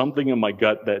there was something in my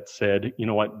gut that said, you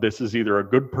know what, this is either a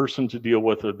good person to deal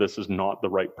with or this is not the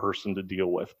right person to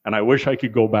deal with. And I wish I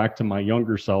could go back to my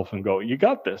younger self and go, you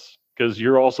got this, because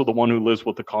you're also the one who lives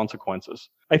with the consequences.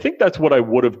 I think that's what I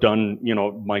would have done,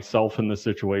 myself in this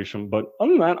situation. But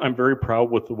other than that, I'm very proud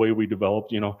with the way we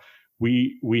developed.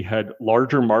 We had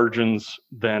larger margins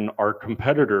than our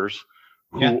competitors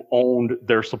who owned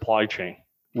their supply chain.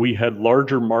 We had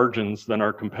larger margins than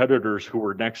our competitors who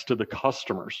were next to the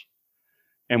customers.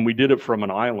 And we did it from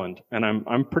an island, and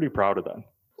I'm pretty proud of that.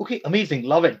 Okay, amazing.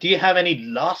 Love it. Do you have any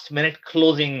last-minute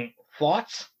closing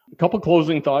thoughts? A couple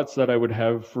closing thoughts that I would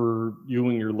have for you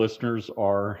and your listeners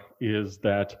is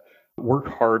that work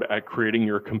hard at creating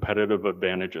your competitive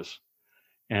advantages.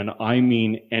 And I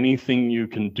mean anything you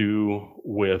can do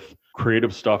with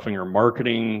creative stuff in your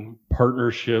marketing,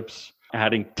 partnerships,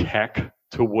 adding tech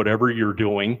to whatever you're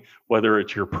doing, whether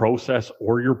it's your process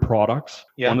or your products.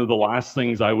 Yeah. One of the last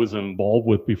things I was involved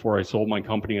with before I sold my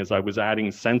company is I was adding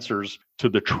sensors to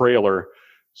the trailer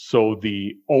so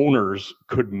the owners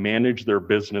could manage their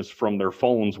business from their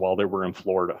phones while they were in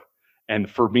Florida. And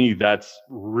for me, that's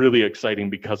really exciting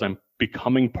because I'm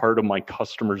becoming part of my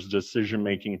customers'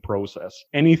 decision-making process.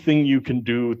 Anything you can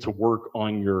do to work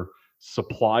on your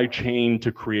supply chain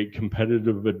to create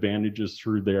competitive advantages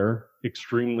through there,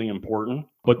 extremely important.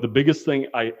 But the biggest thing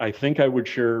I think I would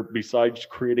share, besides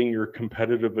creating your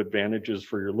competitive advantages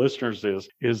for your listeners,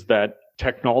 is that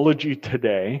technology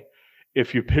today,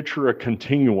 if you picture a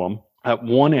continuum, at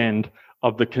one end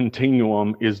of the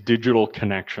continuum is digital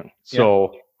connection.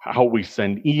 So how we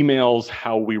send emails,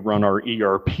 how we run our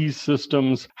ERP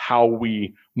systems, how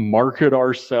we market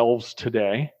ourselves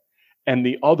today. And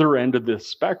the other end of this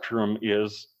spectrum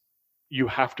is you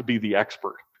have to be the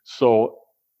expert. So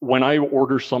when I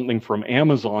order something from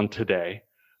Amazon today,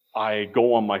 I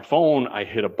go on my phone, I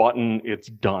hit a button, it's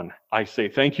done. I say,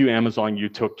 thank you, Amazon, you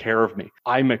took care of me.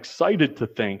 I'm excited to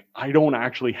think I don't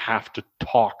actually have to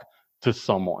talk to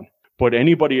someone. But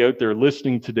anybody out there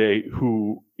listening today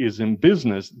who is in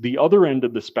business, the other end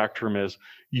of the spectrum is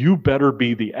you better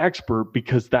be the expert,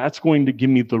 because that's going to give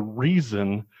me the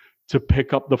reason to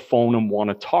pick up the phone and want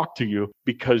to talk to you,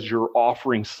 because you're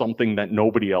offering something that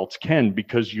nobody else can,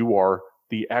 because you are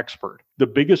the expert. The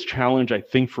biggest challenge, I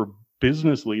think, for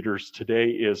business leaders today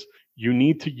is you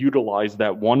need to utilize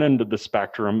that one end of the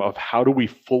spectrum of how do we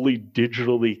fully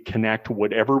digitally connect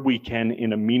whatever we can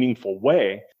in a meaningful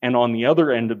way. And on the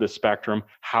other end of the spectrum,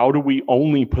 how do we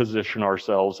only position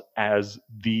ourselves as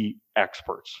the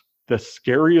experts? The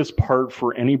scariest part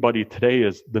for anybody today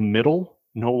is the middle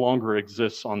no longer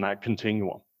exists on that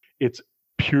continuum. It's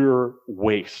pure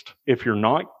waste. If you're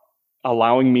not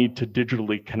allowing me to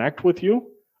digitally connect with you,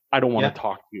 I don't want to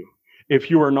talk to you. If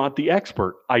you are not the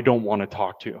expert, I don't want to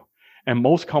talk to you. And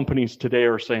most companies today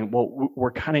are saying, well,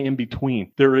 we're kind of in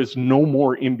between. There is no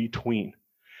more in between.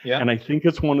 Yeah. And I think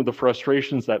it's one of the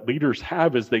frustrations that leaders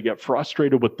have is they get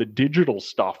frustrated with the digital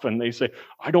stuff and they say,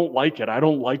 I don't like it. I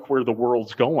don't like where the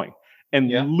world's going. And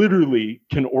literally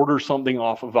can order something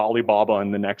off of Alibaba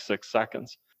in the next 6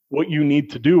 seconds. What you need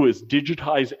to do is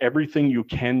digitize everything you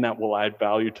can that will add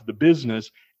value to the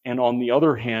business. And on the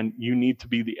other hand, you need to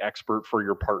be the expert for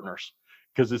your partners,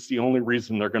 because it's the only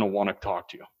reason they're going to want to talk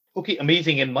to you. Okay,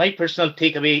 amazing. And my personal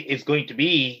takeaway is going to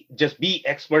be just be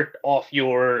expert of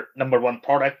your number one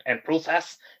product and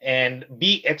process, and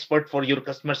be expert for your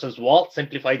customers as well.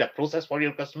 Simplify the process for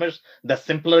your customers. The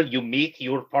simpler you make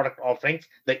your product offerings,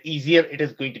 the easier it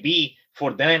is going to be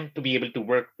for them to be able to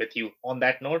work with you. On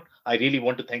that note, I really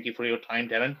want to thank you for your time,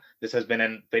 Darren. This has been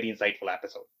a very insightful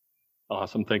episode.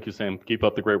 Awesome. Thank you, Sam. Keep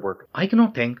up the great work. I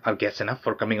cannot thank our guests enough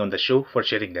for coming on the show, for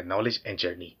sharing their knowledge and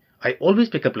journey. I always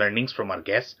pick up learnings from our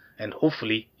guests, and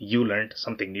hopefully you learned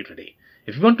something new today.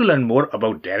 If you want to learn more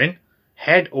about Darren,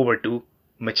 head over to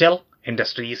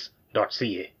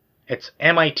mitchellindustries.ca. It's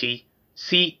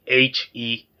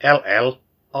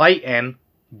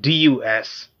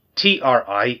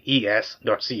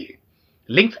mitchellindustries.ca.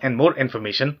 Links and more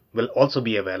information will also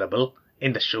be available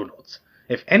in the show notes.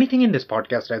 If anything in this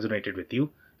podcast resonated with you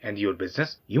and your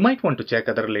business, you might want to check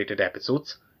other related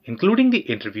episodes, including the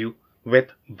interview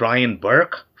with Brian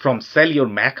Burke from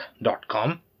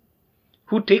sellyourmac.com,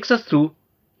 who takes us through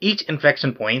each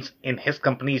inflection points in his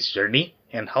company's journey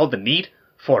and how the need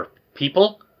for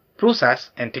people, process,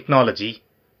 and technology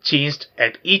changed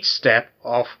at each step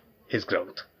of his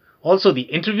growth. Also, the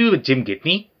interview with Jim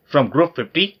Gitney from Group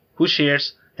 50, who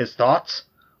shares his thoughts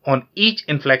on each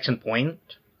inflection point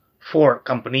for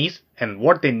companies and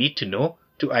what they need to know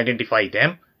to identify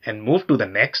them and move to the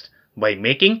next by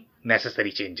making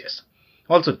necessary changes.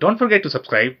 Also, don't forget to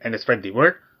subscribe and spread the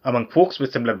word among folks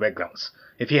with similar backgrounds.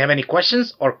 If you have any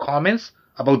questions or comments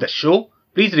about the show,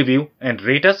 please review and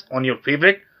rate us on your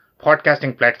favorite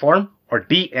podcasting platform or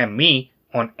DM me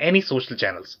on any social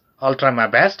channels. I'll try my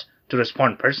best to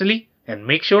respond personally and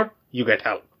make sure you get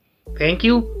help. Thank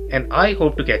you, and I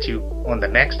hope to catch you on the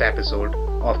next episode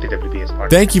of the WBS Podcast.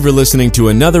 Thank you for listening to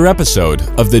another episode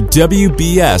of the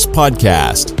WBS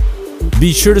Podcast.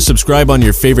 Be sure to subscribe on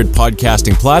your favorite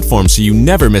podcasting platform so you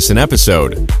never miss an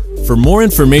episode. For more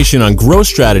information on growth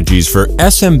strategies for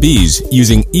SMBs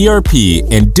using ERP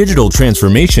and digital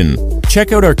transformation,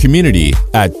 check out our community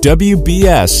at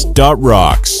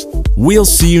WBS.rocks. We'll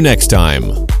see you next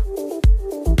time.